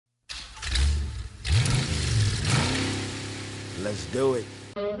Let's do it.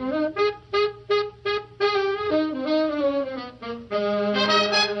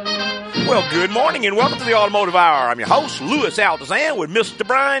 Well, good morning and welcome to the Automotive Hour. I'm your host, Louis Altazan, with Mr.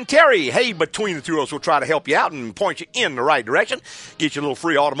 Brian Terry. Hey, between the two of us, we'll try to help you out and point you in the right direction. Get you a little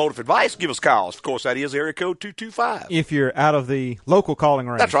free automotive advice. Give us calls. Of course, that is area code 225. If you're out of the local calling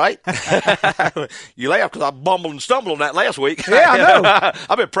range. That's right. You laugh because I bumbled and stumbled on that last week. Yeah, I know.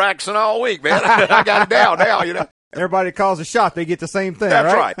 I've been practicing all week, man. I got it down now, you know. Everybody calls a shot, they get the same thing,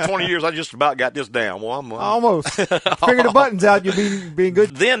 That's right? 20 years, I just about got this down. Well, I'm almost. Figure the buttons out, you'll be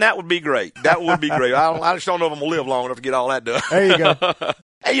good. Then that would be great. That would be great. I just don't know if I'm going to live long enough to get all that done. There you go.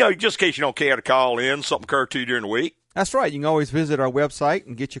 Hey, just in case you don't care to call in, something occurred to you during the week. That's right. You can always visit our website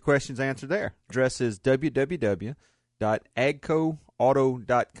and get your questions answered there. Address is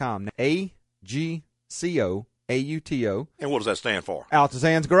www.agcoauto.com. AGCOAUTO. And what does that stand for?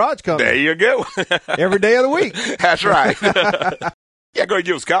 Altazan's Garage Company. There you go. Every day of the week. That's right. Yeah, go ahead and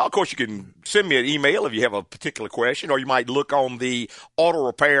give us a call. Of course, you can send me an email if you have a particular question, or you might look on the auto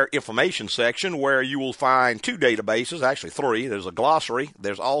repair information section where you will find two databases, actually three. There's a glossary.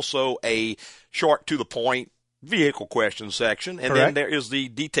 There's also a short to the point vehicle question section. And Correct. Then there is the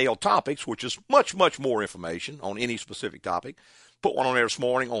detailed topics, which is much, much more information on any specific topic. Put one on there this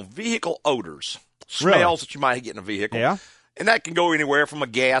morning on vehicle odors. Smells that you might get in a vehicle. Yeah. And that can go anywhere from a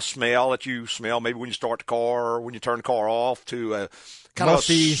gas smell that you smell maybe when you start the car or when you turn the car off to a kind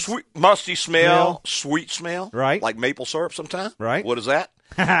musty, of a sweet, musty smell, sweet smell. Right. Like maple syrup sometimes. Right. What is that?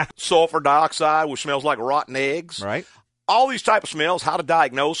 Sulfur dioxide, which smells like rotten eggs. Right. All these type of smells, how to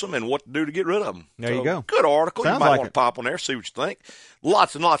diagnose them, and what to do to get rid of them. There you go. Good article. Sounds you might like want it. to pop on there, see what you think.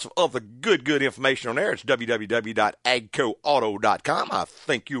 Lots and lots of other good information on there. It's www.agcoauto.com. I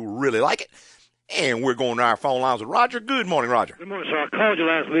think you'll really like it. And we're going to our phone lines with Roger. Good morning, Roger. Good morning, sir. I called you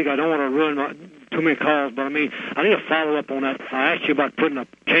last week. I don't want to ruin too many calls, but I need to follow up on that. I asked you about changing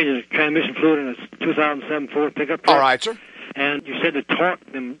the transmission fluid in a 2007 Ford pickup truck. All right, sir. And you said the torque,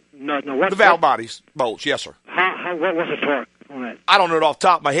 what? The valve bodies, bolts, yes, sir. What was the torque on that? I don't know it off the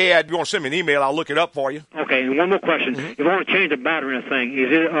top of my head. If you want to send me an email, I'll look it up for you. Okay, and one more question. Mm-hmm. If I want to change the battery in a thing, is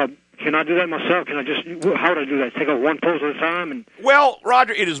it can I do that myself? Can I how do I do that? Take out one post at a time? Well,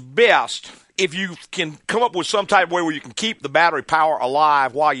 Roger, it is best if you can come up with some type of way where you can keep the battery power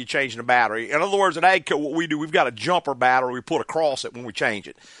alive while you're changing the battery. In other words, at AGCO, what we do, we've got a jumper battery we put across it when we change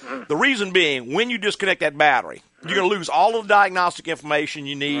it. The reason being, when you disconnect that battery, you're going to lose all of the diagnostic information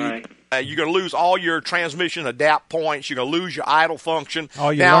you need. Right. You're going to lose all your transmission adapt points. You're going to lose your idle function.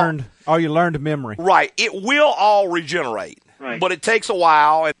 All you learned memory. Right. It will all regenerate. Right. But it takes a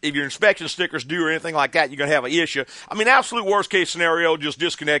while. If your inspection stickers do or anything like that, you're going to have an issue. I mean, absolute worst-case scenario, just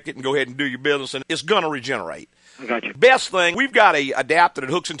disconnect it and go ahead and do your business, and it's going to regenerate. I got you. Best thing, we've got a adapter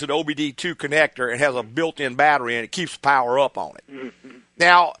that hooks into the OBD2 connector and has a built-in battery, and it keeps the power up on it. Mm-hmm.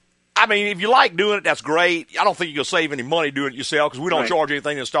 Now, I mean, if you like doing it, that's great. I don't think you'll save any money doing it yourself because we don't charge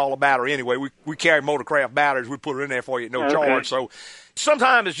anything to install a battery anyway. We carry Motorcraft batteries. We put it in there for you at no charge. So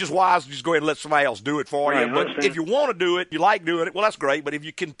sometimes it's just wise to just go ahead and let somebody else do it for you. But if you want to do it, you like doing it, well, that's great. But if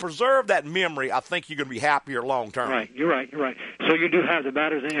you can preserve that memory, I think you're going to be happier long term. Right. You're right. So you do have the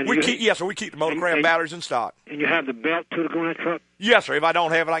batteries in? We keep the Motorcraft batteries in stock. And you have the belt, too, to go in that truck? Yes, sir. If I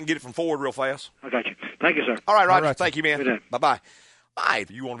don't have it, I can get it from Ford real fast. I got you. Thank you, sir. All right, Roger. All right, thank you, man. Good day. Bye-bye. All right,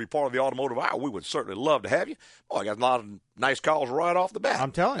 if you want to be part of the Automotive Hour, we would certainly love to have you. Oh, I got a lot of nice calls right off the bat.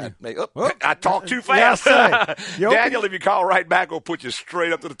 I'm telling you. I talk too fast. Daniel, if you call right back, we'll put you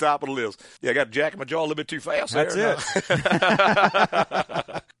straight up to the top of the list. Yeah, I got Jack in my jaw a little bit too fast there. That's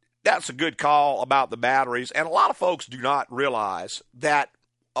it. That's a good call about the batteries. And a lot of folks do not realize that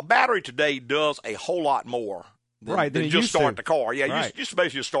a battery today does a whole lot more than just start the car. Yeah, you used to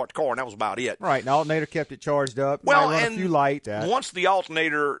basically just start the car, and that was about it. Right, and the alternator kept it charged up. Well, run and a few lights. once the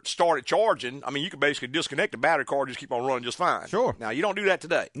alternator started charging, I mean, you could basically disconnect the battery car and just keep on running just fine. Sure. Now, you don't do that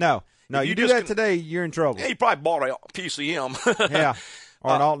today. No, you do that today, you're in trouble. Yeah, you probably bought a PCM. Yeah,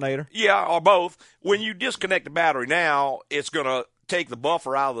 or an alternator. Yeah, or both. When you disconnect the battery now, it's going to take the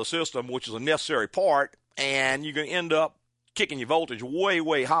buffer out of the system, which is a necessary part, and you're going to end up kicking your voltage way,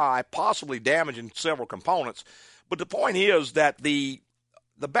 way high, possibly damaging several components. But the point is that the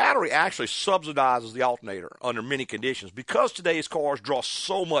battery actually subsidizes the alternator under many conditions because today's cars draw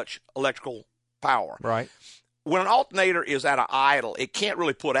so much electrical power. Right. When an alternator is at an idle, it can't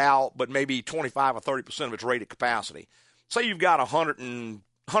really put out but maybe 25 or 30% of its rated capacity. Say you've got a 100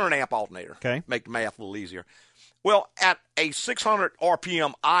 amp alternator. Okay. Make the math a little easier. Well, at a 600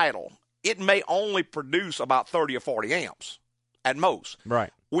 RPM idle, it may only produce about 30 or 40 amps at most.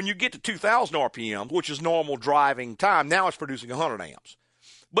 Right. When you get to 2,000 RPM, which is normal driving time, now it's producing 100 amps.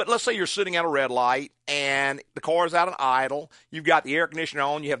 But let's say you're sitting at a red light and the car is out on idle. You've got the air conditioner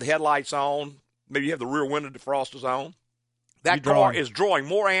on. You have the headlights on. Maybe you have the rear window defrosters on. That car is drawing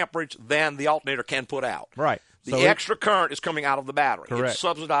more amperage than the alternator can put out. Right. The extra current is coming out of the battery. Correct. It's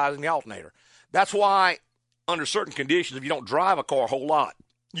subsidizing the alternator. That's why, under certain conditions, if you don't drive a car a whole lot,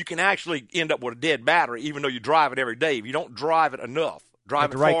 you can actually end up with a dead battery, even though you drive it every day. If you don't drive it enough,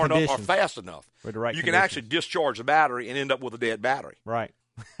 drive it far enough or fast enough, you can actually discharge the battery and end up with a dead battery. Right.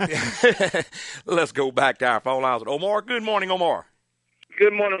 Let's go back to our phone lines. Omar, good morning, Omar.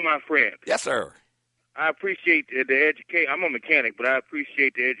 Good morning, my friend. Yes, sir. I appreciate the education. I'm a mechanic, but I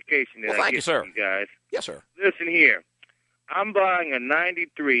appreciate the education that I get from you guys. Yes, sir. Listen here. I'm buying a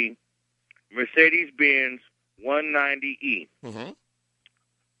 93 Mercedes-Benz 190E. Mm-hmm.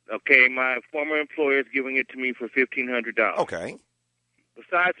 Okay, my former employer is giving it to me for $1,500. Okay.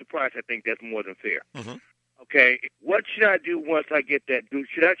 Besides the price, I think that's more than fair. Mm-hmm. Okay, what should I do once I get that?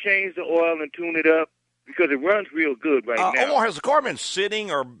 Should I change the oil and tune it up? Because it runs real good right now. Omar, has the car been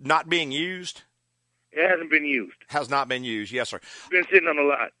sitting or not being used? It hasn't been used. Has not been used, yes, sir. It's been sitting on the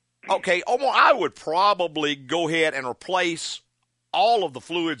lot. Okay, Omar, I would probably go ahead and replace all of the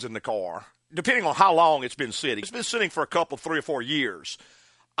fluids in the car, depending on how long it's been sitting. It's been sitting for a couple, 3 or 4 years.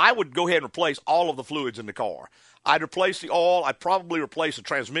 I would go ahead and replace all of the fluids in the car. I'd replace the oil. I'd probably replace the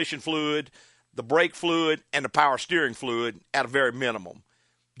transmission fluid, the brake fluid, and the power steering fluid at a very minimum.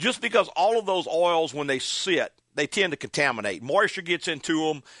 Just because all of those oils, when they sit, they tend to contaminate. Moisture gets into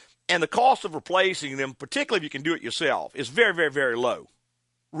them, and the cost of replacing them, particularly if you can do it yourself, is very, very, very low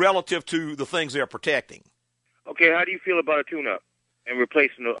relative to the things they're protecting. Okay, how do you feel about a tune-up and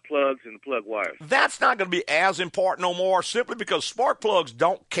replacing the plugs and the plug wires? That's not going to be as important no more, simply because spark plugs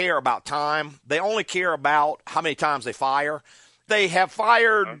don't care about time. They only care about how many times they fire. They have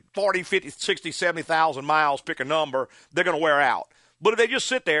fired 40, 50, 60, 70,000 miles, pick a number, they're going to wear out. But if they just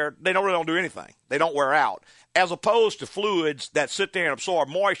sit there, they don't really do anything. They don't wear out, as opposed to fluids that sit there and absorb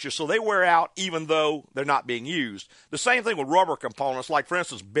moisture, so they wear out even though they're not being used. The same thing with rubber components, like, for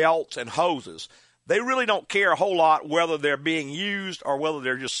instance, belts and hoses. They really don't care a whole lot whether they're being used or whether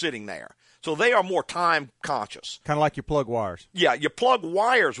they're just sitting there. So they are more time conscious. Kind of like your plug wires. Yeah, your plug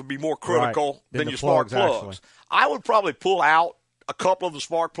wires would be more critical than your spark plugs. Actually. I would probably pull out a couple of the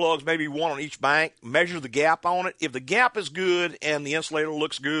spark plugs, maybe one on each bank, measure the gap on it. If the gap is good and the insulator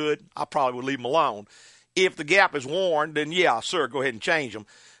looks good, I probably would leave them alone. If the gap is worn, then yeah, sir, go ahead and change them.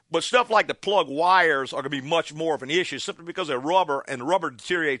 But stuff like the plug wires are going to be much more of an issue simply because they're rubber, and the rubber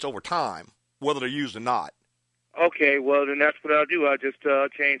deteriorates over time, whether they're used or not. Okay, well, then that's what I'll do. I'll just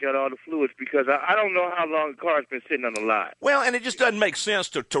change out all the fluids because I don't know how long the car's been sitting on the lot. Well, and it just doesn't make sense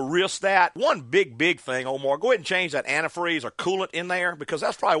to risk that. One big thing, Omar, go ahead and change that antifreeze or coolant in there because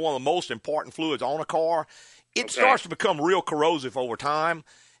that's probably one of the most important fluids on a car. It starts to become real corrosive over time,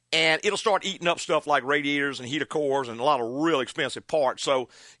 and it'll start eating up stuff like radiators and heater cores and a lot of real expensive parts. So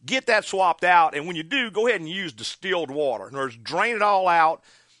get that swapped out, and when you do, go ahead and use distilled water. In other words, drain it all out,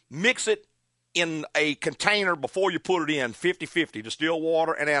 mix it in a container before you put it in, 50-50, distilled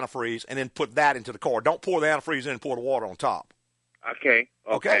water and antifreeze, and then put that into the car. Don't pour the antifreeze in and pour the water on top. Okay.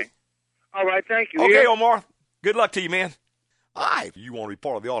 All right, thank you. Okay, Omar. Good luck to you, man. All right, if you want to be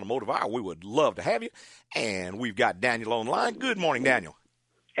part of the Automotive Hour, we would love to have you. And we've got Daniel on the line. Good morning, Daniel.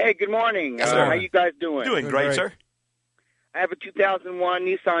 Hey, good morning. Yes, sir. How you guys doing? Doing great, sir. I have a 2001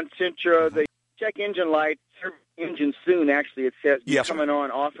 Nissan Sentra. The check engine light, serve engine soon, actually, it says. Yes, coming on,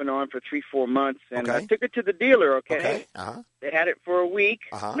 off and on for 3-4 months. And Okay. I took it to the dealer, okay? Uh-huh. They had it for a week,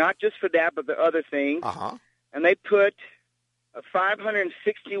 Uh-huh. not just for that, but the other things. Uh-huh. And they put a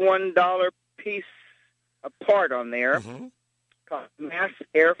 $561 piece of part on there Mm-hmm. called mass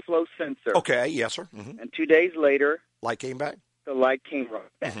airflow sensor. Okay, yes, sir. Mm-hmm. And 2 days later, Light came back? the light came right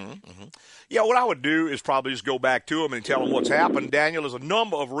back. Mm-hmm. Yeah, what I would do is probably just go back to them and tell them what's happened. Daniel, there's a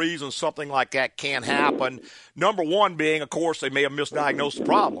number of reasons something like that can happen. Number one being, of course, they may have misdiagnosed the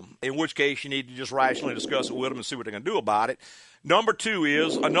problem, in which case you need to just rationally discuss it with them and see what they're going to do about it. Number two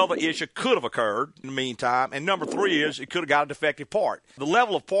is another issue could have occurred in the meantime. And number three is it could have got a defective part. The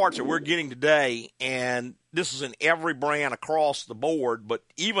level of parts that we're getting today, and this is in every brand across the board, but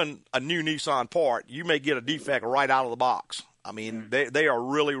even a new Nissan part, you may get a defect right out of the box. I mean, they are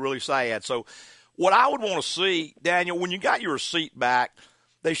really, really sad. So what I would want to see, Daniel, when you got your receipt back,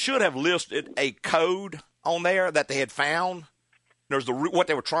 they should have listed a code on there that they had found. There's what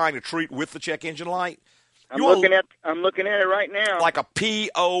they were trying to treat with the check engine light. I'm looking at it right now. Like a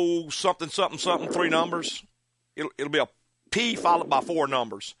P-O something, 3 numbers. It'll be a P followed by 4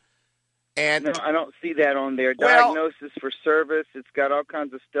 numbers. And no, I don't see that on there. Well, Diagnosis for service. It's got all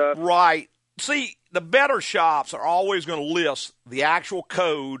kinds of stuff. Right. See, the better shops are always going to list the actual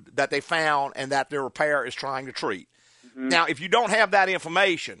code that they found and that their repair is trying to treat. Mm-hmm. Now, if you don't have that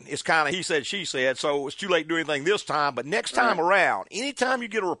information, it's kind of he said, she said, so it's too late to do anything this time. But next time around, anytime you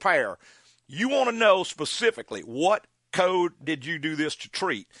get a repair, you want to know specifically what code did you do this to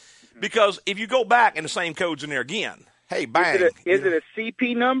treat. Mm-hmm. Because if you go back and the same code's in there again, hey, bang. Is it a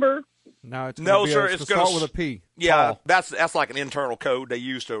CP number? No, it's going to start with a P. Yeah, that's like an internal code they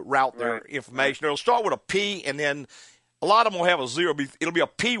use to route their information. It'll start with a P, and then a lot of them will have a 0. It'll be a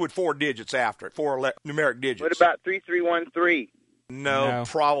P with 4 digits after it, 4 numeric digits. What about 3313? No,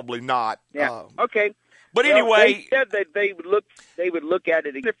 probably not. Yeah. Okay. But anyway, they said that they would look at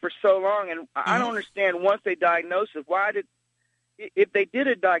it again for so long, and I don't understand. Once they diagnose it, if they did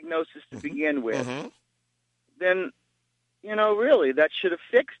a diagnosis to begin with, then. Really, that should have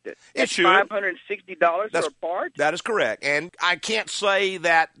fixed it. It should. $560 for a part? That is correct. And I can't say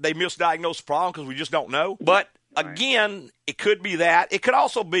that they misdiagnosed the problem because we just don't know. But, again, it could be that. It could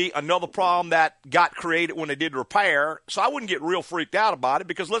also be another problem that got created when they did the repair. So I wouldn't get real freaked out about it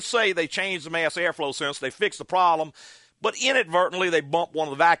because let's say they changed the mass airflow sensor, they fixed the problem, but inadvertently they bumped one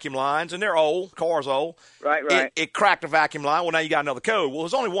of the vacuum lines, and they're old, car's old. Right. It cracked the vacuum line. Well, now you got another code. Well,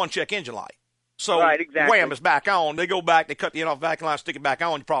 there's only one check engine light. So, exactly. wham, it's back on. They go back, they cut the end off the vacuum line, stick it back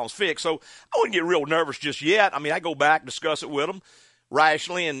on, your problem's fixed. So I wouldn't get real nervous just yet. I mean, I go back, discuss it with them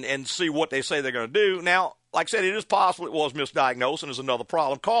rationally and see what they say they're going to do. Now, like I said, it is possible it was misdiagnosed and there's another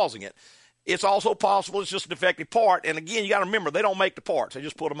problem causing it. It's also possible it's just a defective part. And, again, you got to remember, they don't make the parts. They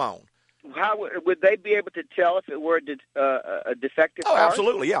just put them on. How would they be able to tell if it were a defective part? Oh,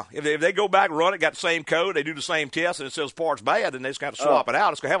 absolutely, yeah. If they go back and run it, got the same code, they do the same test, and it says part's bad, then they just got to swap it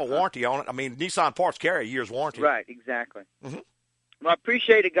out. It's going to have a warranty on it. I mean, Nissan parts carry a year's warranty. Right, exactly. Mm-hmm. Well, I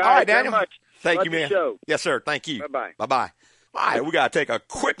appreciate it, guys. All right, Daniel. Very much. Thank you, man. Show. Yes, sir. Thank you. Bye-bye. Bye-bye. All right, we got to take a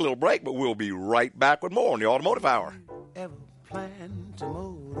quick little break, but we'll be right back with more on the Automotive Hour. Ever plan to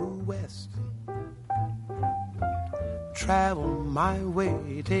motor west? Travel my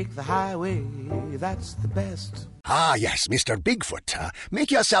way, take the highway, that's the best. Ah, yes, Mr. Bigfoot. Make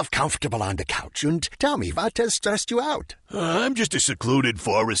yourself comfortable on the couch and tell me what has stressed you out. I'm just a secluded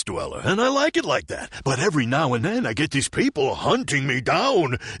forest dweller, and I like it like that. But every now and then I get these people hunting me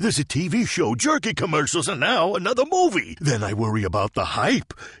down. There's a TV show, jerky commercials, and now another movie. Then I worry about the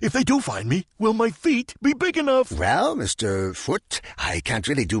hype. If they do find me, will my feet be big enough? Well, Mr. Foot, I can't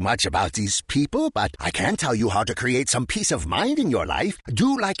really do much about these people, but I can tell you how to create some peace of mind in your life.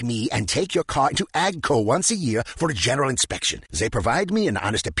 Do like me and take your car into AGCO once a year for a general inspection. They provide me an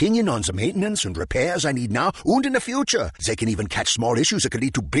honest opinion on the maintenance and repairs I need now and in the future. They can even catch small issues that could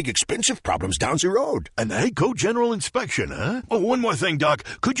lead to big expensive problems down the road. An AGCO general inspection, huh? Oh, one more thing, Doc.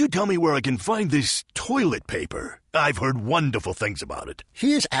 Could you tell me where I can find this toilet paper? I've heard wonderful things about it.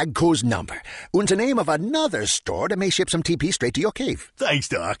 Here's AGCO's number and the name of another store that may ship some TP straight to your cave. Thanks,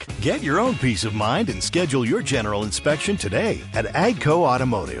 Doc. Get your own peace of mind and schedule your general inspection today at AGCO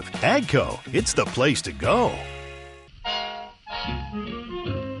Automotive. AGCO, it's the place to go.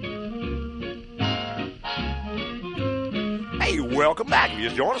 Hey, welcome back. If you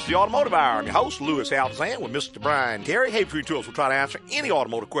just joined us, the Automotive Hour. I'm your host, Louis Altazan, with Mr. Brian Terry. Hey, between two of us, we'll try to answer any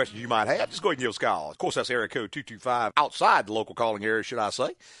automotive questions you might have. Just go ahead and give us a call. Of course, that's area code 225, outside the local calling area, should I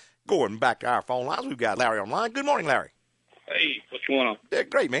say. Going back to our phone lines, we've got Larry online. Good morning, Larry. Hey, what's going on? Yeah,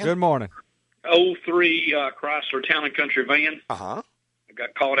 great, man. Good morning. 03 Chrysler Town & Country van. Uh-huh. I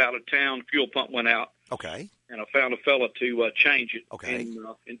got called out of town. Fuel pump went out. Okay. And I found a fella to change it. Okay.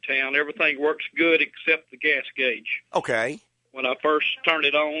 In town. Everything works good except the gas gauge. Okay. When I first turn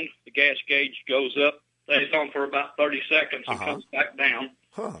it on, the gas gauge goes up, stays on for about 30 seconds, and comes back down.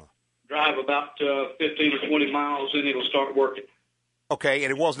 Huh. Drive about 15 or 20 miles, and it'll start working. Okay,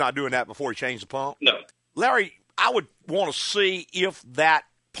 and it was not doing that before he changed the pump? No. Larry, I would want to see if that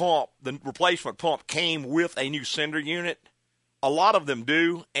pump, the replacement pump, came with a new sender unit. A lot of them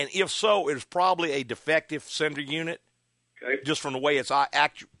do, and if so, it is probably a defective sender unit. Okay. Just from the way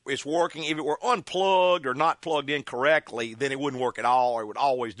it's working. If it were unplugged or not plugged in correctly, then it wouldn't work at all, or it would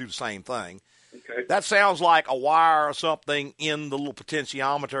always do the same thing. Okay. That sounds like a wire or something in the little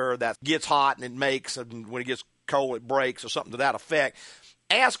potentiometer that gets hot and it makes, and when it gets cold it breaks, or something to that effect.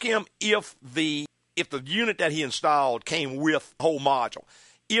 Ask him if the unit that he installed came with the whole module.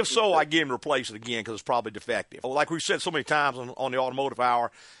 If so, I get him to replace it again because it's probably defective. Like we've said so many times on the Automotive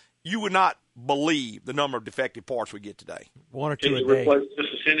Hour, you would not believe the number of defective parts we get today. One or two a day. Replace just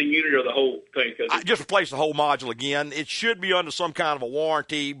the sending unit or the whole thing? I just replace the whole module again. It should be under some kind of a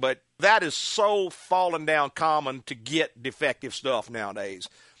warranty, but that is so fallen down common to get defective stuff nowadays.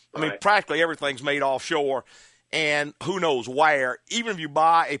 I mean, practically everything's made offshore. and who knows where. Even if you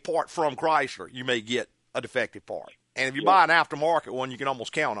buy a part from Chrysler, you may get a defective part. And if you buy an aftermarket one, you can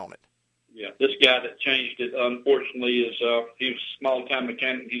almost count on it. Yeah, this guy that changed it, unfortunately, is he was a small-time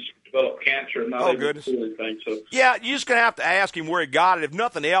mechanic. He's developed cancer and not able to do anything. So yeah, you're just going to have to ask him where he got it. If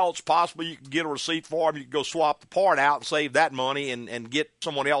nothing else, possibly you can get a receipt for him. You can go swap the part out and save that money and get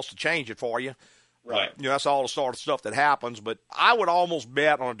someone else to change it for you. Right. You know, that's all the sort of stuff that happens. But I would almost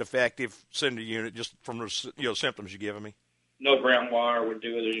bet on a defective cinder unit just from the symptoms you're giving me. No ground wire would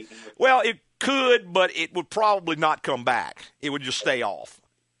do it or anything like that. Well, it could, but it would probably not come back. It would just stay off.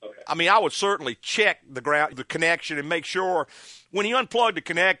 Okay. I mean, I would certainly check the connection and make sure when you unplug the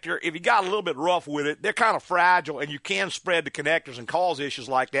connector, if you got a little bit rough with it, they're kind of fragile and you can spread the connectors and cause issues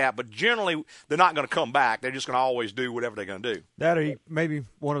like that. But generally, they're not going to come back. They're just going to always do whatever they're going to do. That or maybe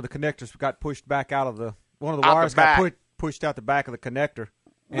one of the connectors got pushed back out of one of the wires got pushed out the back of the connector.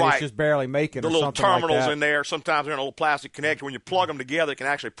 And right. It's just barely making the or little something like terminals that. in there. Sometimes they're in a little plastic connector. When you plug them together, it can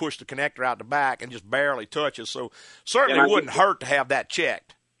actually push the connector out the back and just barely touches. So certainly wouldn't hurt to have that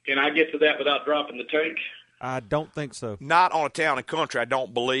checked. Can I get to that without dropping the tank? I don't think so. Not on a town and country, I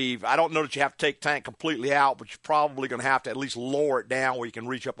don't believe. I don't know that you have to take tank completely out, but you're probably going to have to at least lower it down where you can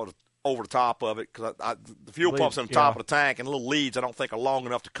reach up over the top of it. Because the fuel pump's in the top of the tank, and little leads I don't think are long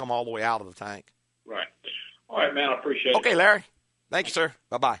enough to come all the way out of the tank. Right. All right, man, I appreciate it. Okay, Larry. Thank you, sir.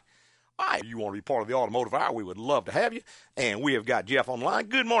 Bye-bye. All right, you want to be part of the Automotive Hour, we would love to have you. And we have got Jeff on the line.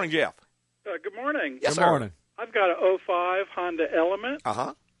 Good morning, Jeff. Good morning. Yes, Good sir. morning. I've got a 05 Honda Element.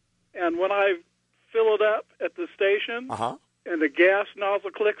 Uh-huh. And when I fill it up at the station and the gas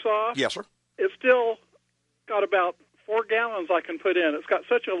nozzle clicks off, yes, sir, it's still got about 4 gallons I can put in. It's got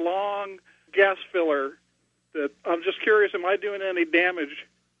such a long gas filler that I'm just curious, am I doing any damage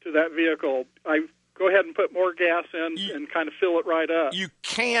to that vehicle? I go ahead and put more gas in and kind of fill it right up. You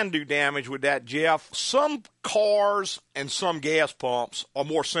can do damage with that, Jeff. Some cars and some gas pumps are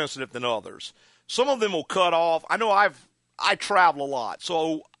more sensitive than others. Some of them will cut off. I know I travel a lot,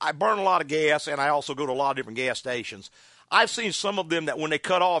 so I burn a lot of gas, and I also go to a lot of different gas stations. I've seen some of them that when they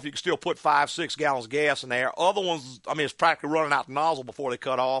cut off, you can still put 5-6 gallons of gas in there. Other ones, I mean, it's practically running out the nozzle before they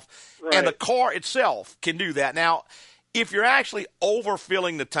cut off. Right. And the car itself can do that. Now, if you're actually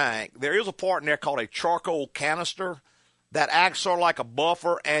overfilling the tank, there is a part in there called a charcoal canister that acts sort of like a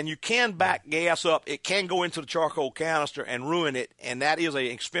buffer, and you can back gas up. It can go into the charcoal canister and ruin it, and that is an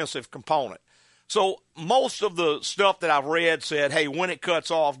expensive component. So most of the stuff that I've read said, hey, when it cuts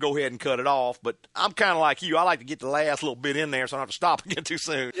off, go ahead and cut it off. But I'm kind of like you. I like to get the last little bit in there so I don't have to stop again too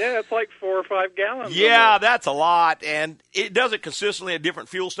soon. Yeah, it's like 4 or 5 gallons. Yeah, that's a lot. And it does it consistently at different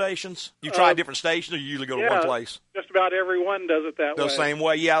fuel stations? You try different stations, or you usually go to one place? Just about everyone does it that way. The same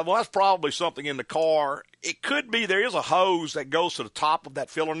way. Yeah, well, that's probably something in the car. It could be there is a hose that goes to the top of that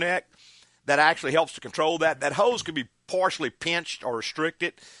filler neck that actually helps to control that. That hose could be partially pinched or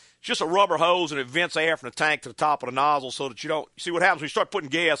restricted. It's just a rubber hose, and it vents air from the tank to the top of the nozzle so that you don't – see what happens when you start putting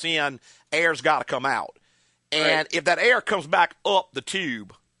gas in, air's got to come out. And if that air comes back up the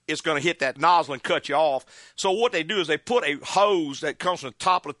tube, it's going to hit that nozzle and cut you off. So what they do is they put a hose that comes from the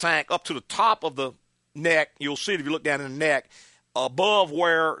top of the tank up to the top of the neck. You'll see it if you look down in the neck, above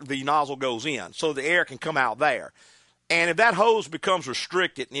where the nozzle goes in, so the air can come out there. And if that hose becomes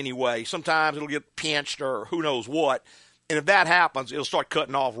restricted in any way, sometimes it'll get pinched or who knows what. And if that happens, it'll start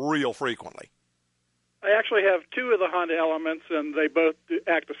cutting off real frequently. I actually have 2 of the Honda Elements, and they both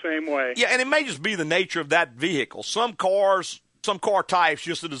act the same way. Yeah, and it may just be the nature of that vehicle. Some car types,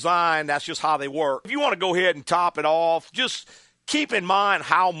 just the design, that's just how they work. If you want to go ahead and top it off, just keep in mind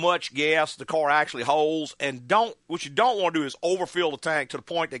how much gas the car actually holds, and what you don't want to do is overfill the tank to the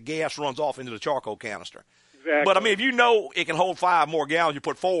point that gas runs off into the charcoal canister. Exactly. But, I mean, if you know it can hold 5 more gallons, you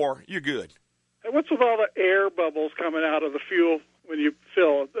put 4, you're good. Hey, what's with all the air bubbles coming out of the fuel when you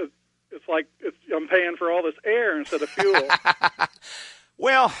fill? It's like I'm paying for all this air instead of fuel.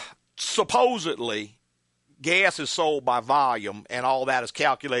 Well, supposedly, gas is sold by volume, and all that is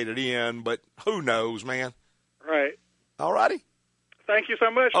calculated in, but who knows, man? Right. All righty. Thank you so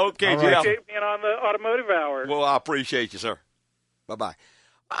much. Okay, Jeff. I appreciate being on the Automotive Hour. Well, I appreciate you, sir. Bye-bye.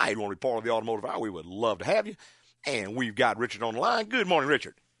 I want to be part of the Automotive Hour. We would love to have you. And we've got Richard on the line. Good morning,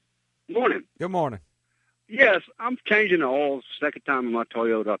 Richard. Morning. Good morning. Yes, I'm changing the oil. Second time in my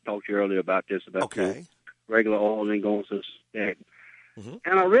Toyota. I talked to you earlier about this, about the regular oil and then going to the stack. Mm-hmm.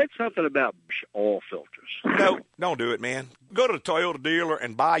 And I read something about oil filters. No, don't do it, man. Go to the Toyota dealer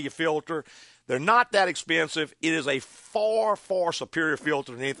and buy your filter. They're not that expensive. It is a far, far superior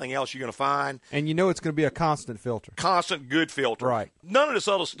filter than anything else you're going to find. And you know it's going to be a constant filter. Constant, good filter. Right. None of this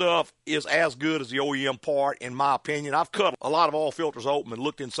other stuff is as good as the OEM part, in my opinion. I've cut a lot of oil filters open and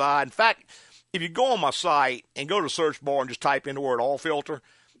looked inside. In fact, if you go on my site and go to the search bar and just type in the word oil filter,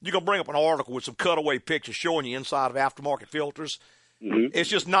 you're going to bring up an article with some cutaway pictures showing you inside of aftermarket filters. Mm-hmm. It's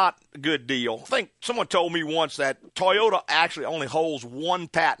just not a good deal. I think someone told me once that Toyota actually only holds one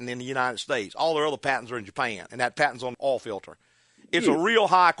patent in the United States. All their other patents are in Japan, and that patent's on oil filter. It's a real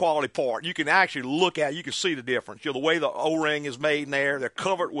high-quality part. You can actually look at it. You can see the difference. The way the O-ring is made in there, they're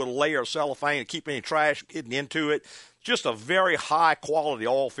covered with a layer of cellophane to keep any trash getting into it. Just a very high-quality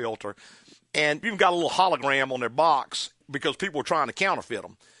oil filter. And you've got a little hologram on their box because people are trying to counterfeit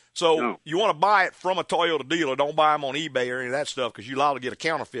them. So you want to buy it from a Toyota dealer. Don't buy them on eBay or any of that stuff because you're liable to get a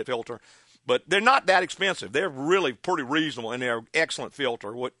counterfeit filter. But they're not that expensive. They're really pretty reasonable, and they're an excellent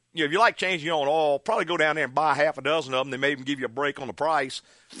filter. If you like changing your own oil, probably go down there and buy half a dozen of them. They may even give you a break on the price.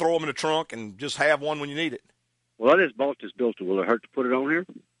 Throw them in the trunk and just have one when you need it. Well, I just bought this filter. Will it hurt to put it on here?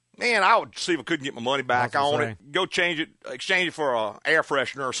 Man, I would see if I couldn't get my money back on it. Go exchange it for an air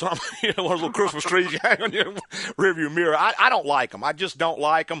freshener or something. One of those little Christmas trees you hang on your rearview mirror. I don't like them. I just don't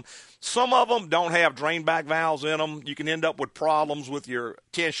like them. Some of them don't have drain back valves in them. You can end up with problems with your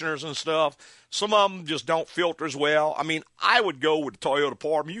tensioners and stuff. Some of them just don't filter as well. I mean, I would go with the Toyota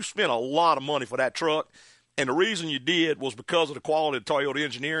part. I mean, you spent a lot of money for that truck, and the reason you did was because of the quality of Toyota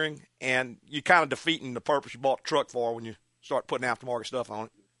engineering, and you're kind of defeating the purpose you bought the truck for when you start putting aftermarket stuff on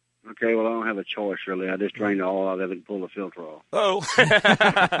it. Okay, well, I don't have a choice, really. I just drained the oil out of it and pulled the filter off. Oh.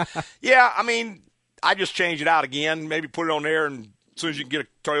 Yeah, I mean, I just change it out again. Maybe put it on there, and as soon as you can get a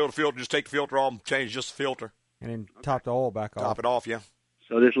Toyota filter, just take the filter off and change just the filter. And then top the oil back off. Top it off, yeah.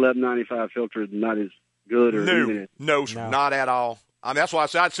 So this 1195 filter is not as good or even? No, not at all. I mean, that's why I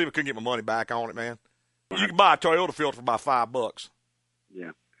said I'd see if I couldn't get my money back on it, man. You can buy a Toyota filter for about $5. Yeah.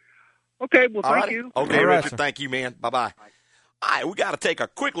 Okay, well, thank you. Okay, Richard, thank you, man. Bye-bye. All right, we got to take a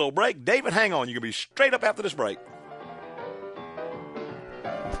quick little break. David, hang on. You're going to be straight up after this break.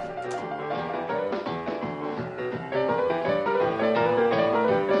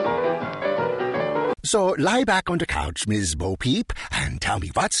 So lie back on the couch, Ms. Bo Peep, and tell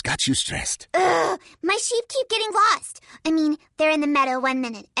me what's got you stressed. My sheep keep getting lost. I mean, they're in the meadow one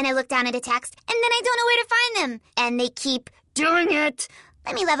minute, and I look down at a text, and then I don't know where to find them. And they keep doing it.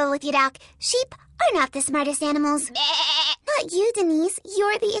 Let me level with you, Doc. Sheep are not the smartest animals. Not you, Denise.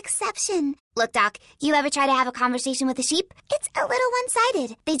 You're the exception. Look, Doc, you ever try to have a conversation with a sheep? It's a little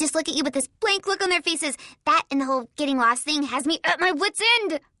one-sided. They just look at you with this blank look on their faces. That and the whole getting lost thing has me at my wit's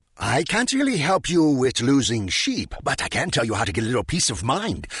end. I can't really help you with losing sheep, but I can tell you how to get a little peace of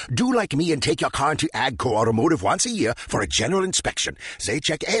mind. Do like me and take your car into AGCO Automotive once a year for a general inspection. They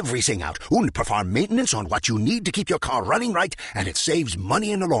check everything out and perform maintenance on what you need to keep your car running right, and it saves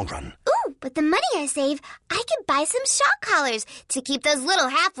money in the long run. Ooh, with the money I save, I could buy some shock collars to keep those little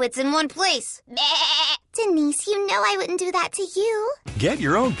half-wits in one place. Denise, you know I wouldn't do that to you. Get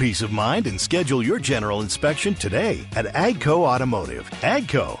your own peace of mind and schedule your general inspection today at AGCO Automotive.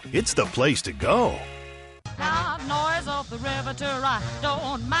 AGCO, it's the place to go. Loud noise of the river I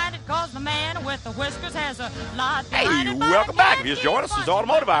don't mind it, cause the man with the whiskers has a lot behind it. Hey, welcome back. If you just joined us, this is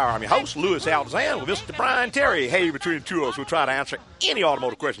Automotive Hour. I'm your host, Louis Altazan, with Mr. Brian Terry. Hey, between the two of us, we'll try to answer any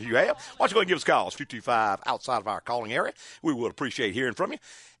automotive questions you have. Why don't you go and give us a call? It's 225 outside of our calling area. We would appreciate hearing from you.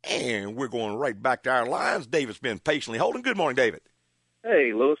 And we're going right back to our lines. David's been patiently holding. Good morning, David.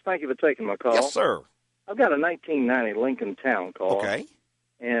 Hey, Louis. Thank you for taking my call. Yes, sir. I've got a 1990 Lincoln Town Car. Okay.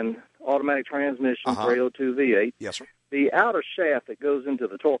 And automatic transmission, 302 V8. Yes, sir. The outer shaft that goes into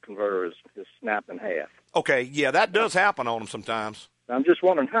the torque converter is snapped in half. Okay, yeah, that does happen on them sometimes. I'm just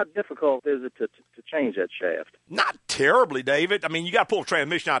wondering, how difficult is it to change that shaft? Not terribly, David. I mean, you got to pull the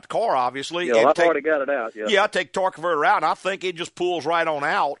transmission out the car, obviously. Yeah, I've already got it out. Yeah. Yeah, I take the torque converter out, and I think it just pulls right on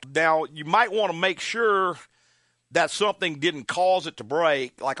out. Now, you might want to make sure that something didn't cause it to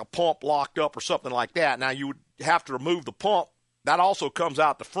break, like a pump locked up or something like that. Now, you would have to remove the pump. That also comes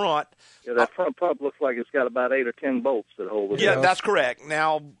out the front. Yeah, that front pump looks like it's got about 8 or 10 bolts that hold it. Yeah, that's correct.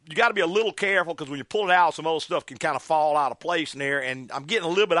 Now, you got to be a little careful because when you pull it out, some other stuff can kind of fall out of place in there. And I'm getting a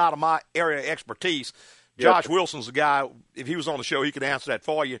little bit out of my area of expertise. Josh Wilson's the guy. If he was on the show, he could answer that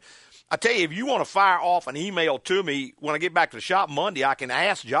for you. I tell you, if you want to fire off an email to me when I get back to the shop Monday, I can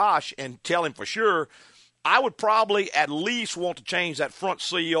ask Josh and tell him for sure. I would probably at least want to change that front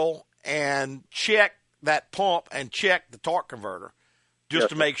seal and check that pump and check the torque converter just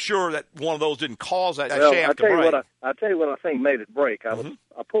to make sure that one of those didn't cause that shaft to break. I'll tell you what I think made it break. I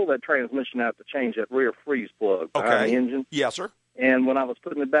pulled that transmission out to change that rear freeze plug behind the engine. Yes, sir. And when I was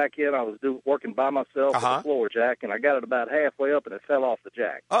putting it back in, I was working by myself with a floor jack, and I got it about halfway up, and it fell off the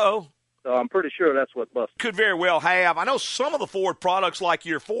jack. Uh-oh. So I'm pretty sure that's what busted. Could very well have. I know some of the Ford products, like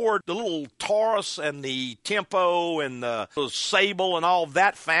your Ford, the little Taurus and the Tempo and the Sable and all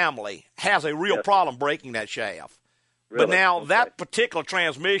that family has a real problem breaking that shaft. Really? But now that particular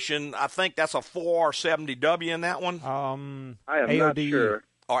transmission, I think that's a 470W in that one. I am not sure.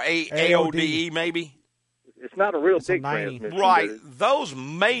 Or AODE maybe. It's not a real big transmission. Right. Those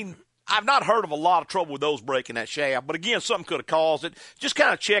may. I've not heard of a lot of trouble with those breaking that shaft, but again, something could have caused it. Just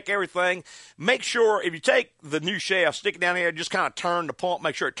kind of check everything. Make sure if you take the new shaft, stick it down here, just kind of turn the pump,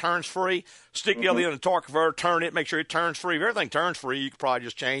 make sure it turns free. Stick the other end of the torque converter, turn it, make sure it turns free. If everything turns free, you can probably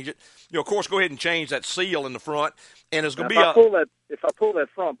just change it. Of course, go ahead and change that seal in the front, and it's going to be if I pull that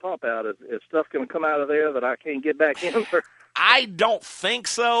front pump out, is stuff going to come out of there that I can't get back in? I don't think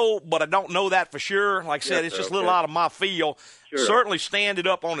so, but I don't know that for sure. Like I said, it's just a little out of my feel. Sure. Certainly stand it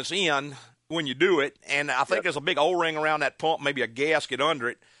up on its end when you do it, and I think there's a big O-ring around that pump, maybe a gasket under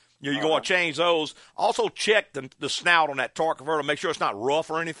it. You're going to change those. Also check the snout on that torque converter, make sure it's not rough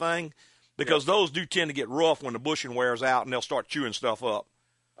or anything, because those do tend to get rough when the bushing wears out, and they'll start chewing stuff up.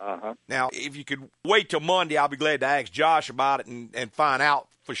 Now, if you could wait till Monday, I'll be glad to ask Josh about it and find out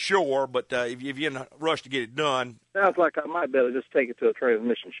for sure, but if you're in a rush to get it done. Sounds like I might better just take it to a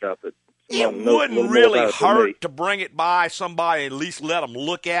transmission shop. It wouldn't really hurt to bring it by somebody and at least let them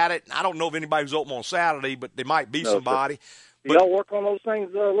look at it. I don't know if anybody's open on Saturday, but there might be somebody. Do y'all work on those things,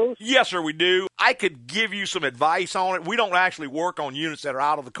 Lewis? Yes, sir, we do. I could give you some advice on it. We don't actually work on units that are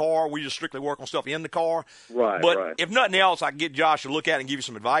out of the car. We just strictly work on stuff in the car. Right, But if nothing else, I can get Josh to look at it and give you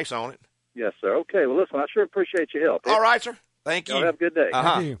some advice on it. Yes, sir. Okay, well, listen, I sure appreciate your help. All right, sir. Thank you. Y'all have a good day.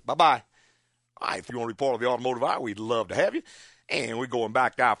 Thank you. Bye-bye. All right, if you want to report on the Automotive Hour, we'd love to have you. And we're going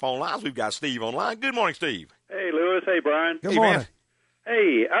back to our phone lines. We've got Steve on line. Good morning, Steve. Hey, Lewis. Hey, Brian. Good morning. Man.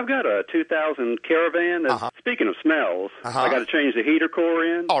 Hey, I've got a 2000 Caravan. Speaking of smells, I got to change the heater core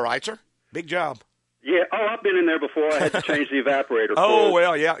in. All right, sir. Big job. Yeah. Oh, I've been in there before. I had to change the evaporator core. Oh,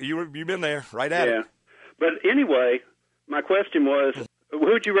 well, yeah. You've been there. Right at it. But anyway, my question was,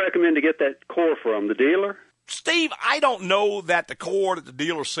 who'd you recommend to get that core from, the dealer? Steve, I don't know that the core that the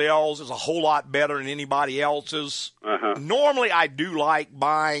dealer sells is a whole lot better than anybody else's. Normally, I do like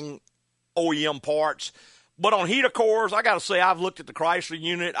buying OEM parts. But on heater cores, I got to say, I've looked at the Chrysler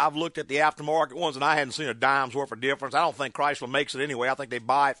unit. I've looked at the aftermarket ones, and I hadn't seen a dime's worth of difference. I don't think Chrysler makes it anyway. I think they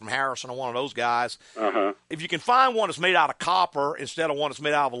buy it from Harrison or one of those guys. If you can find one that's made out of copper instead of one that's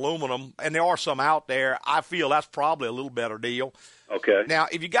made out of aluminum, and there are some out there, I feel that's probably a little better deal. Okay. Now,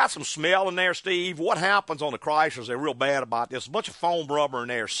 if you got some smell in there, Steve, what happens on the Chryslers, they're real bad about this. A bunch of foam rubber in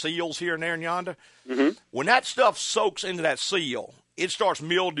there, seals here and there and yonder. When that stuff soaks into that seal, it starts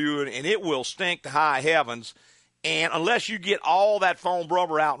mildewing, and it will stink to high heavens. And unless you get all that foam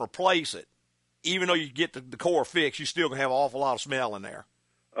rubber out and replace it, even though you get the core fixed, you're still going to have an awful lot of smell in there.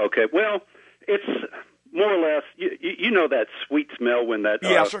 Okay. Well, it's more or less, you know that sweet smell when that...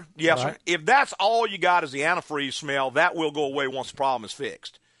 Yes, sir. Yes, sir. If that's all you got is the antifreeze smell, that will go away once the problem is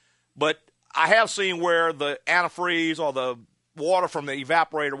fixed. But I have seen where the antifreeze or the water from the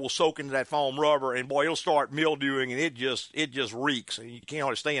evaporator will soak into that foam rubber, and boy, it'll start mildewing, and it just reeks, and you can't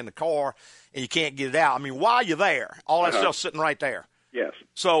hardly stay in the car, and you can't get it out. I mean, while you're there, all that stuff's sitting right there. Yes.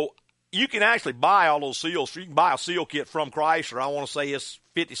 So you can actually buy all those seals. You can buy a seal kit from Chrysler. I want to say it's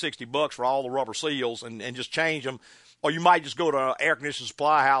 $50-$60 for all the rubber seals, and just change them. Or you might just go to an air conditioning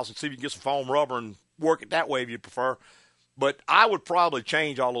supply house and see if you can get some foam rubber and work it that way if you prefer. But I would probably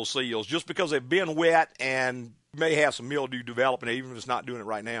change all those seals just because they've been wet and may have some mildew developing, even if it's not doing it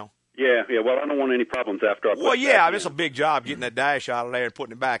right now. Yeah. Well, I don't want any problems after I put Well, yeah, it's a big job getting that dash out of there and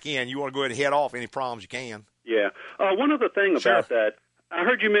putting it back in. You want to go ahead and head off any problems you can. Yeah. One other thing about that, I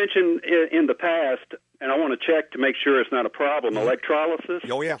heard you mention in the past, and I want to check to make sure it's not a problem, electrolysis.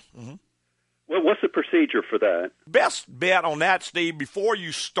 Oh, yeah. Well, what's the procedure for that? Best bet on that, Steve, before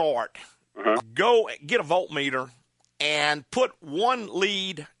you start, go get a voltmeter and put one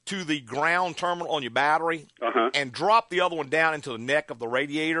lead to the ground terminal on your battery and drop the other one down into the neck of the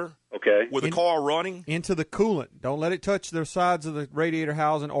radiator with the car running. Into the coolant. Don't let it touch the sides of the radiator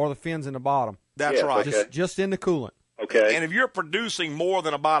housing or the fins in the bottom. That's right. Just in the coolant. Okay. And if you're producing more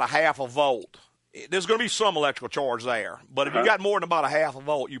than about a half a volt, there's going to be some electrical charge there. But if you got more than about a half a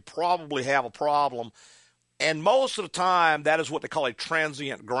volt, you probably have a problem. And most of the time, that is what they call a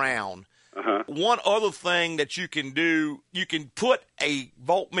transient ground. One other thing that you can do, you can put a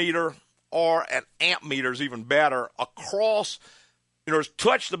voltmeter or an amp meter is even better across,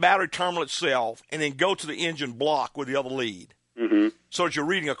 touch the battery terminal itself and then go to the engine block with the other lead. So that you're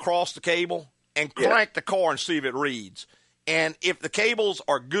reading across the cable and crank the car and see if it reads. And if the cables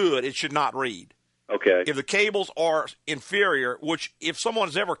are good, it should not read. Okay. If the cables are inferior, which if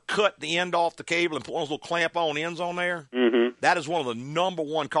someone's ever cut the end off the cable and put one of those little clamp-on ends on there, that is one of the number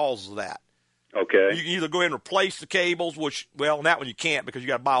one causes of that. Okay. You can either go ahead and replace the cables, which, well, on that one you can't because you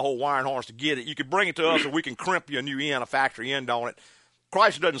got to buy a whole wiring harness to get it. You can bring it to us and we can crimp you a new end, a factory end on it.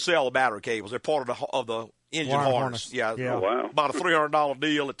 Chrysler doesn't sell the battery cables. They're part of the engine harness. Yeah. Oh, wow. About a $300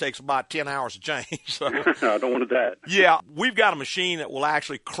 deal. It takes about 10 hours to change. So. I don't want that. Yeah. We've got a machine that will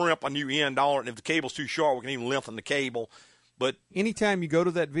actually crimp a new end on it, and if the cable's too short, we can even lengthen the cable. But anytime you go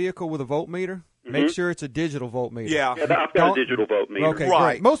to that vehicle with a voltmeter, make sure it's a digital voltmeter. Yeah. I've got a digital voltmeter. Okay,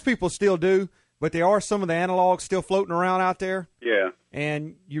 right. Great. Most people still do, but there are some of the analogs still floating around out there. Yeah.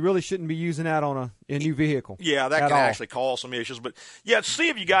 And you really shouldn't be using that on a new vehicle. Yeah, that can actually cause some issues. But, yeah, see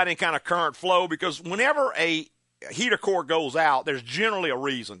if you got any kind of current flow, because whenever a heater core goes out, there's generally a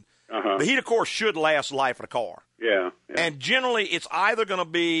reason. The heater core should last the life of the car. Yeah. And generally it's either going to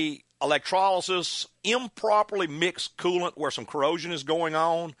be electrolysis, improperly mixed coolant where some corrosion is going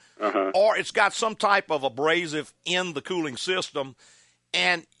on, or it's got some type of abrasive in the cooling system.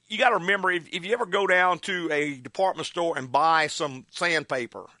 And you got to remember, if you ever go down to a department store and buy some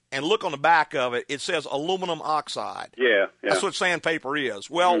sandpaper and look on the back of it, it says aluminum oxide. Yeah. That's what sandpaper is.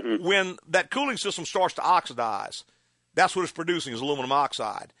 Well, when that cooling system starts to oxidize, that's what it's producing is aluminum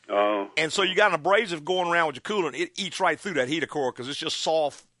oxide. Oh. And so you got an abrasive going around with your coolant. It eats right through that heater core because it's just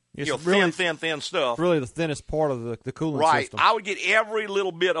soft, really thin stuff. Really the thinnest part of the coolant system. Right. I would get every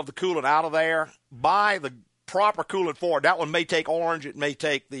little bit of the coolant out of there. Buy the proper coolant for it. That one may take orange. It may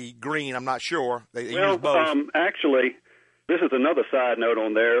take the green. I'm not sure. They use both. Actually, this is another side note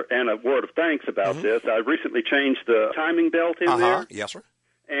on there and a word of thanks about this. I recently changed the timing belt in there. Yes, sir.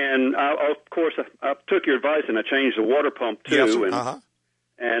 And, of course, I took your advice and I changed the water pump, too. Yes, sir.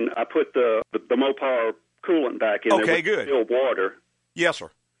 And I put the Mopar coolant back in there with distilled water. Yes, sir.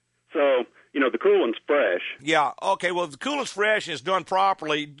 So, the coolant's fresh. Yeah, okay, well, if the coolant's fresh and it's done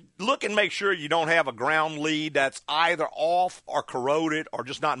properly, look and make sure you don't have a ground lead that's either off or corroded or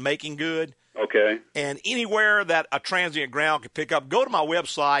just not making good. Okay. And anywhere that a transient ground can pick up, go to my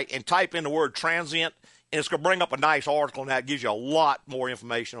website and type in the word transient, and it's going to bring up a nice article, and that gives you a lot more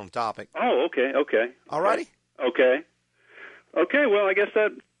information on the topic. Oh, okay. All righty? Okay. Okay, well, I guess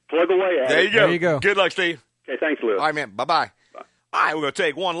that plug away at There you go. Good luck, Steve. Okay, thanks, Lewis. All right, man. Bye-bye. All right, we're going to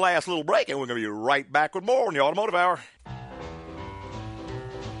take one last little break, and we're going to be right back with more on the Automotive Hour.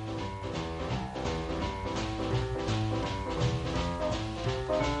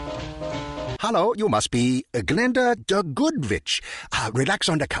 Hello, you must be Glenda de Goodrich. Relax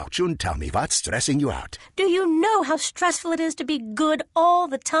on the couch and tell me what's stressing you out. Do you know how stressful it is to be good all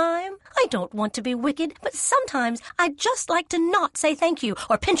the time? I don't want to be wicked, but sometimes I'd just like to not say thank you,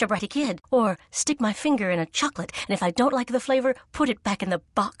 or pinch a bratty kid, or stick my finger in a chocolate, and if I don't like the flavor, put it back in the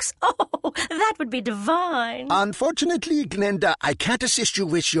box. Oh, that would be divine. Unfortunately, Glenda, I can't assist you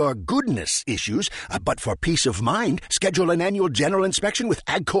with your goodness issues, but for peace of mind, schedule an annual general inspection with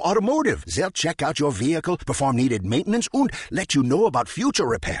AGCO Automotive. They'll check out your vehicle, perform needed maintenance, and let you know about future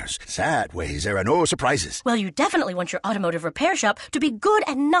repairs. That way, there are no surprises. Well, you definitely want your automotive repair shop to be good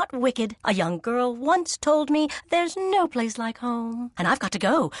and not wicked. A young girl once told me there's no place like home. And I've got to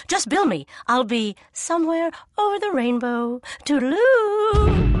go. Just bill me. I'll be somewhere over the rainbow.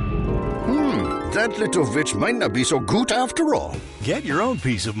 Toodaloo! That little witch might not be so good after all. Get your own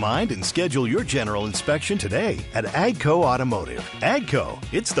peace of mind and schedule your general inspection today at AGCO Automotive. AGCO,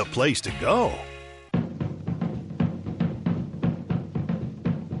 it's the place to go.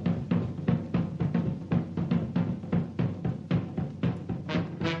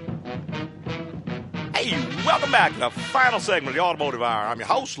 Hey, welcome back to the final segment of the Automotive Hour. I'm your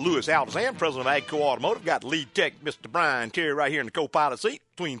host, Louis Altazan, president of AGCO Automotive. Got lead tech, Mr. Brian Terry, right here in the co-pilot seat.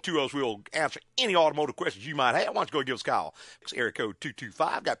 Between two of us, we'll answer any automotive questions you might have. Why don't you go give us a call? It's area code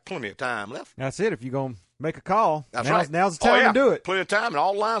 225. Got plenty of time left. That's it. If you're going to make a call, That's right. Now's the time to do it. Plenty of time, and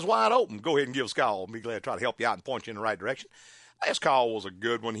all lines wide open. Go ahead and give us a call. I'll be glad to try to help you out and point you in the right direction. This call was a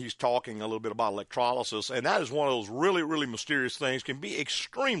good one. He's talking a little bit about electrolysis, and that is one of those really, really mysterious things. Can be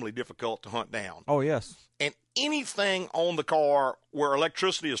extremely difficult to hunt down. Oh, yes. And anything on the car where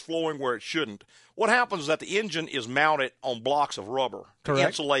electricity is flowing where it shouldn't, what happens is that the engine is mounted on blocks of rubber to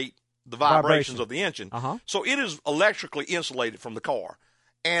insulate the vibrations of the engine. So it is electrically insulated from the car.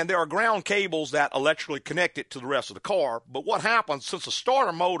 And there are ground cables that electrically connect it to the rest of the car. But what happens, since the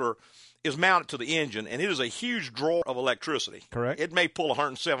starter motor is mounted to the engine, and it is a huge draw of electricity. Correct. It may pull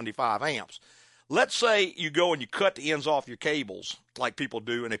 175 amps. Let's say you go and you cut the ends off your cables, like people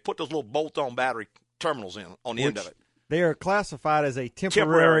do, and they put those little bolt-on battery terminals in on the end of it. They are classified as a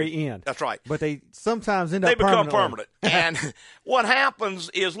temporary end. That's right. But they sometimes end they up become permanent. And what happens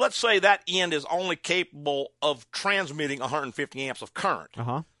is, let's say that end is only capable of transmitting 150 amps of current.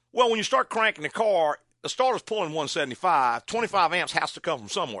 Uh-huh. Well, when you start cranking the car, the starter's pulling 175. 25 amps has to come from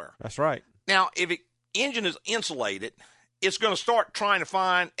somewhere. That's right. Now, if the engine is insulated, it's going to start trying to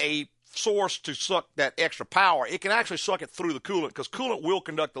find a source to suck that extra power. It can actually suck it through the coolant, because coolant will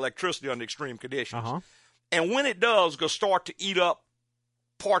conduct electricity under extreme conditions. Uh-huh. And when it does, it's going to start to eat up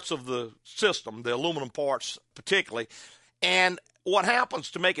parts of the system, the aluminum parts particularly. And what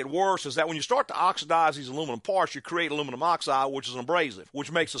happens to make it worse is that when you start to oxidize these aluminum parts, you create aluminum oxide, which is an abrasive,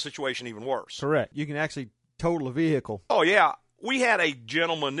 which makes the situation even worse. Correct. You can actually total a vehicle. Oh, yeah. We had a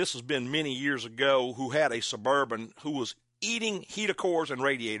gentleman, this has been many years ago, who had a Suburban who was eating heater cores and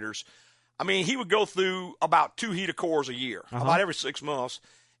radiators. I mean, he would go through about 2 heater cores a year, about every 6 months,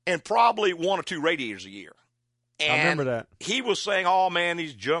 and probably 1 or 2 radiators a year. And I remember that. He was saying, oh, man,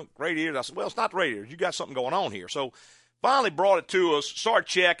 these junk radiators. I said, well, it's not the radiators. You got something going on here. So finally brought it to us, started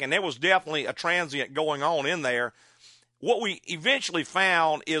checking. There was definitely a transient going on in there. What we eventually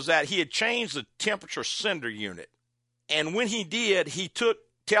found is that he had changed the temperature sender unit. And when he did, he took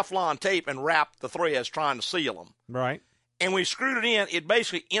Teflon tape and wrapped the threads trying to seal them. Right. And when he screwed it in, it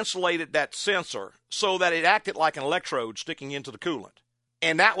basically insulated that sensor so that it acted like an electrode sticking into the coolant.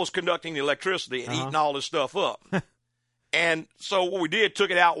 And that was conducting the electricity and eating all this stuff up. And so what we did,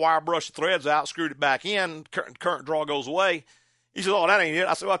 took it out, wire brushed the threads out, screwed it back in, current draw goes away. He said, oh, that ain't it.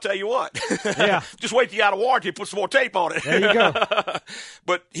 I said, well, I'll tell you what. Yeah. Just wait till you got a warranty and put some more tape on it. There you go.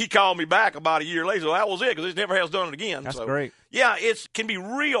 But he called me back about a year later. So that was it, because he never has done it again. That's so, great. Yeah, it can be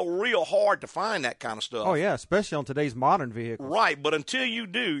real hard to find that kind of stuff. Oh, yeah, especially on today's modern vehicles. Right, but until you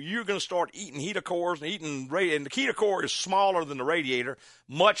do, you're going to start eating heater cores and eating radiator. And the heater core is smaller than the radiator,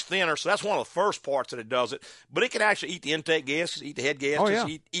 much thinner, so that's one of the first parts that it does it. But it can actually eat the intake gases, eat the head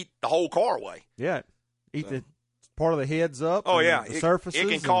gases, eat the whole car away. Yeah, eat the part of the heads up. Oh, yeah. The surfaces. It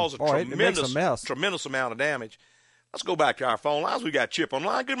can cause a tremendous amount of damage. Let's go back to our phone lines. We got Chip on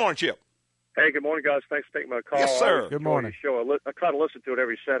line. Good morning, Chip. Hey, good morning, guys. Thanks for taking my call. Yes, sir. Good morning. Show. I try to listen to it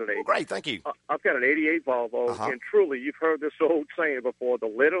every Saturday. Well, great, thank you. I've got an 88 Volvo, and truly, you've heard this old saying before, the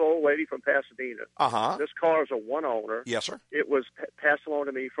little old lady from Pasadena. This car is a one-owner. Yes, sir. It was passed along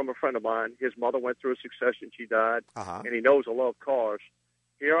to me from a friend of mine. His mother went through a succession. She died, and he knows I love cars.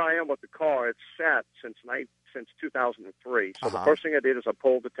 Here I am with the car. It's sat since 2003. So the first thing I did is I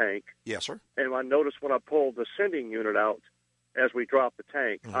pulled the tank. Yes, sir. And I noticed when I pulled the sending unit out, as we dropped the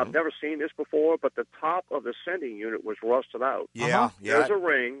tank, I've never seen this before, but the top of the sending unit was rusted out. Yeah. There's a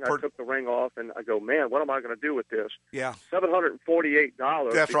ring. I took the ring off, and I go, man, what am I going to do with this? Yeah.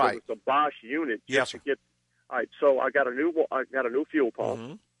 $748. That's right. It's a Bosch unit. Yes, sir. All right, so I got a new fuel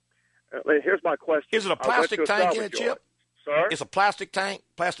pump. Here's my question. Is it a plastic tank in it, Chip? Sir? It's a plastic tank,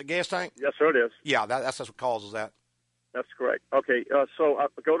 plastic gas tank? Yes, sir, it is. Yeah, that's what causes that. That's correct. Okay, so I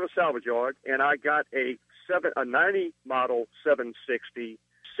go to a salvage yard, and I got a 90 model 760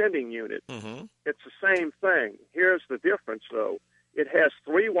 sending unit. It's the same thing. Here's the difference, though. It has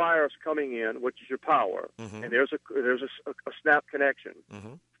 3 wires coming in, which is your power, and there's a snap connection.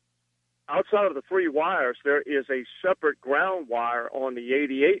 Outside of the 3 wires, there is a separate ground wire on the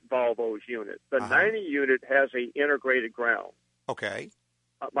 88 Volvo's unit. The 90 unit has a integrated ground. Okay.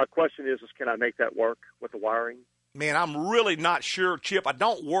 My question is, can I make that work with the wiring? Man, I'm really not sure, Chip. I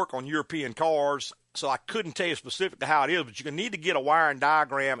don't work on European cars, so I couldn't tell you specifically how it is, but you're going to need to get a wiring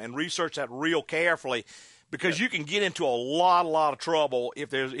diagram and research that real carefully, because you can get into a lot of trouble if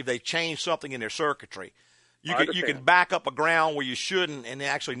they change something in their circuitry. You can back up a ground where you shouldn't and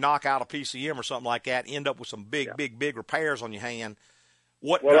actually knock out a PCM or something like that, end up with some big repairs on your hand.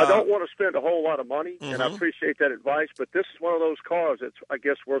 I don't want to spend a whole lot of money, and I appreciate that advice, but this is one of those cars that's, I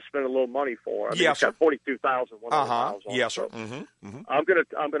guess, worth spending a little money for. I mean, it's got 42,100 miles on it. Yes, sir. I'm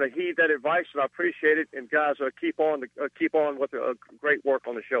gonna heed that advice, and I appreciate it. And guys, keep on with the great work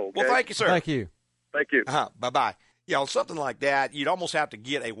on the show. Okay? Well, thank you, sir. Thank you. Thank you. Bye-bye. Yeah, on something like that, you'd almost have to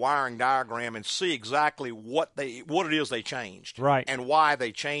get a wiring diagram and see exactly what it is they changed, right, and why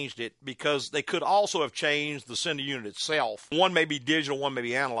they changed it, because they could also have changed the sender unit itself. One may be digital, one may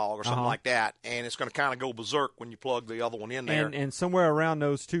be analog, or something like that, and it's going to kind of go berserk when you plug the other one in there. And somewhere around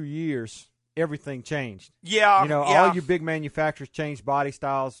those 2 years, everything changed. Yeah, all your big manufacturers changed body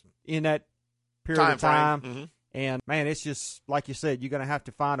styles in that period of time. And, man, it's just, like you said, you're going to have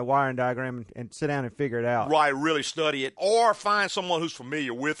to find a wiring diagram and sit down and figure it out. Right, really study it. Or find someone who's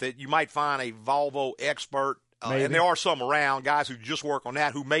familiar with it. You might find a Volvo expert, and there are some around, guys who just work on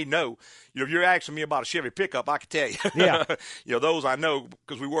that, who may know. If you're asking me about a Chevy pickup, I can tell you. Yeah. Those I know,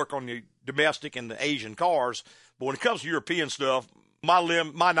 because we work on the domestic and the Asian cars. But when it comes to European stuff,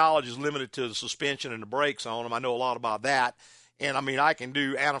 my knowledge is limited to the suspension and the brakes on them. I know a lot about that. And, I mean, I can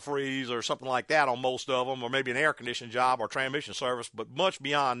do antifreeze or something like that on most of them, or maybe an air conditioning job or transmission service. But much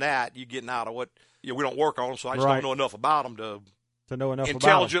beyond that, you're getting out of what we don't work on them, so I just don't know enough about them to know enough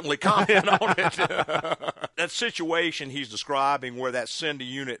intelligently comment on it. That situation he's describing where that sender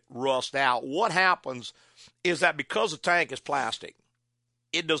unit rusts out, what happens is that because the tank is plastic,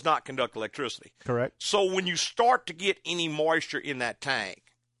 it does not conduct electricity. Correct. So when you start to get any moisture in that tank,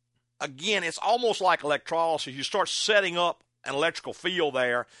 again, it's almost like electrolysis. You start setting up an electrical field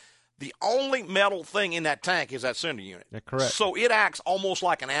there. The only metal thing in that tank is that sender unit. That's correct. So it acts almost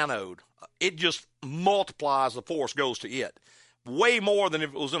like an anode. It just multiplies the force goes to it. Way more than if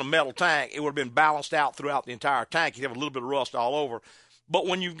it was in a metal tank. It would have been balanced out throughout the entire tank. You'd have a little bit of rust all over. But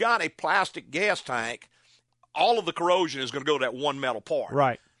when you've got a plastic gas tank, all of the corrosion is going to go to that one metal part.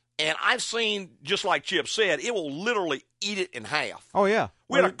 Right. And I've seen, just like Chip said, it will literally eat it in half. Oh, yeah.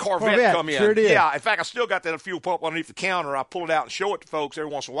 We had a Corvette come in. Sure did. Yeah, in fact, I still got that fuel pump underneath the counter. I pull it out and show it to folks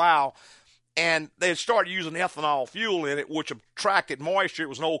every once in a while. And they had started using ethanol fuel in it, which attracted moisture. It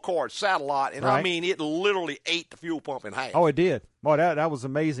was an old car satellite. And, I mean, it literally ate the fuel pump in half. Oh, it did. Boy, that was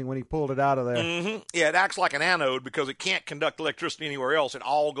amazing when he pulled it out of there. Mm-hmm. Yeah, it acts like an anode because it can't conduct electricity anywhere else. It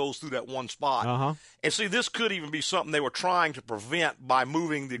all goes through that one spot. Uh-huh. And see, this could even be something they were trying to prevent by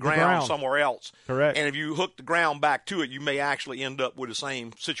moving the ground somewhere else. Correct. And if you hook the ground back to it, you may actually end up with the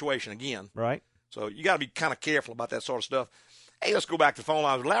same situation again. Right. So you got to be kind of careful about that sort of stuff. Hey, let's go back to the phone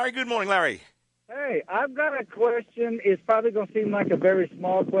lines. Larry, good morning, Larry. Hey, I've got a question. It's probably going to seem like a very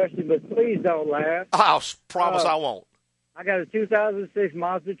small question, but please don't laugh. I'll promise I won't. I got a 2006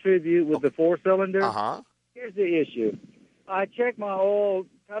 Mazda Tribute with the four-cylinder. Uh-huh. Here's the issue. I check my oil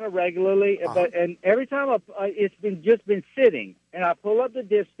kind of regularly, and every time it's just been sitting, and I pull up the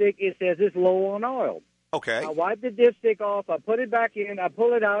dipstick, it says it's low on oil. Okay. I wipe the dipstick off, I put it back in, I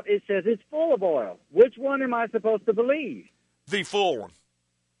pull it out, it says it's full of oil. Which one am I supposed to believe? The full one.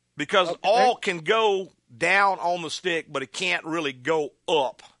 Because oil can go down on the stick, but it can't really go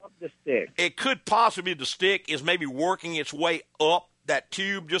up. Up the stick. It could possibly be the stick is maybe working its way up that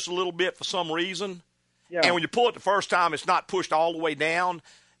tube just a little bit for some reason. Yeah. And when you pull it the first time, it's not pushed all the way down.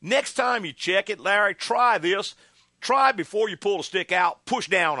 Next time you check it, Larry, try this. Try before you pull the stick out, push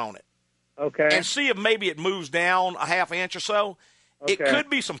down on it. Okay. And see if maybe it moves down a half inch or so. Okay. It could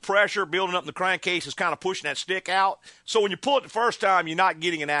be some pressure building up in the crankcase is kind of pushing that stick out. So when you pull it the first time, you're not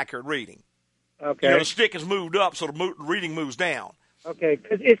getting an accurate reading. Okay. The stick is moved up, so the reading moves down. Okay,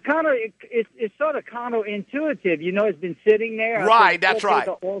 because it's sort of counterintuitive. It's been sitting there. Right, that's right.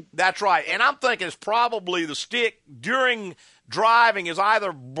 That's right. And I'm thinking it's probably the stick during driving is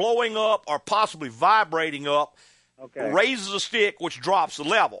either blowing up or possibly vibrating up, raises the stick, which drops the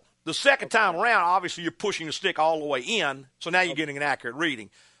level. The second time around, obviously, you're pushing the stick all the way in, so now you're getting an accurate reading.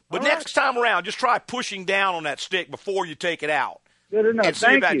 But next time around, just try pushing down on that stick before you take it out. Good enough. And see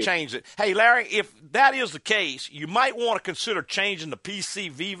if that changes it. Hey, Larry, if that is the case, you might want to consider changing the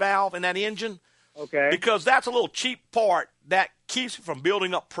PCV valve in that engine. Okay. Because that's a little cheap part that keeps it from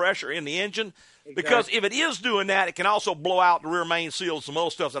building up pressure in the engine. Exactly. Because if it is doing that, it can also blow out the rear main seal and some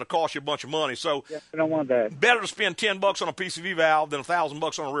other stuff that'll cost you a bunch of money. So I don't want that. Better to spend $10 on a PCV valve than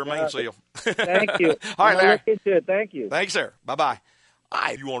 $1,000 on a rear main seal. Thank you. All right, Larry. Look into it. Thank you. Thanks, sir. Bye-bye. All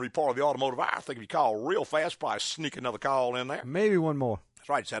right, if you want to be part of the Automotive Hour, I think if you call real fast, probably sneak another call in there. Maybe one more. That's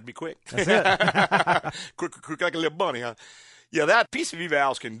right. Just had to be quick. That's it. quick like a little bunny, huh? Yeah, that PCV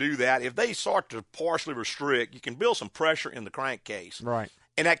valves can do that. If they start to partially restrict, you can build some pressure in the crankcase. Right.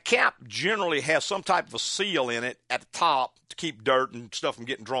 And that cap generally has some type of a seal in it at the top to keep dirt and stuff from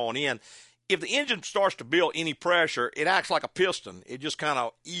getting drawn in. If the engine starts to build any pressure, it acts like a piston. It just kind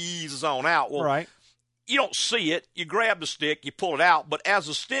of eases on out. Well, right. You don't see it. You grab the stick, you pull it out. But as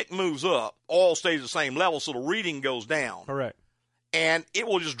the stick moves up, oil stays the same level, so the reading goes down. Correct. And it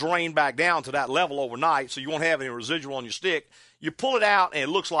will just drain back down to that level overnight, so you won't have any residual on your stick. You pull it out, and it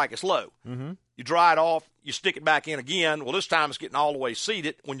looks like it's low. Mm-hmm. You dry it off, you stick it back in again. Well, this time it's getting all the way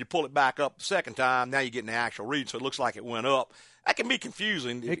seated. When you pull it back up the second time, now you're getting the actual read, so it looks like it went up. That can be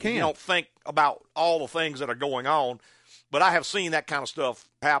confusing. It can. You don't think about all the things that are going on. But I have seen that kind of stuff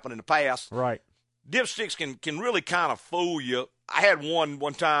happen in the past. Right. Dipsticks can really kind of fool you. I had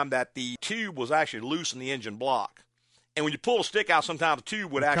one time that the tube was actually loose in the engine block. And when you pull a stick out, sometimes the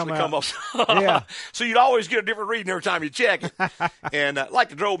tube would actually come up. Yeah. So you'd always get a different reading every time you check it. And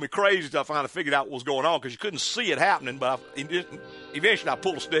it drove me crazy until I finally figured out what was going on because you couldn't see it happening. But eventually I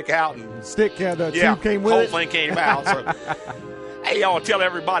pulled the stick out. And the tube came with it. it? The whole thing came out. So. Hey, Hey, y'all, tell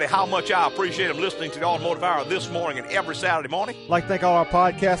everybody how much I appreciate them listening to the Automotive Hour this morning and every Saturday morning. I'd like to thank all our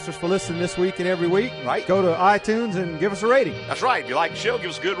podcasters for listening this week and every week. Right. Go to iTunes and give us a rating. That's right. If you like the show, give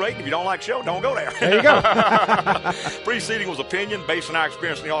us a good rating. If you don't like the show, don't go there. There you go. Preceding was opinion based on our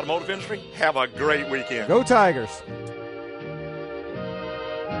experience in the automotive industry. Have a great weekend. Go Tigers.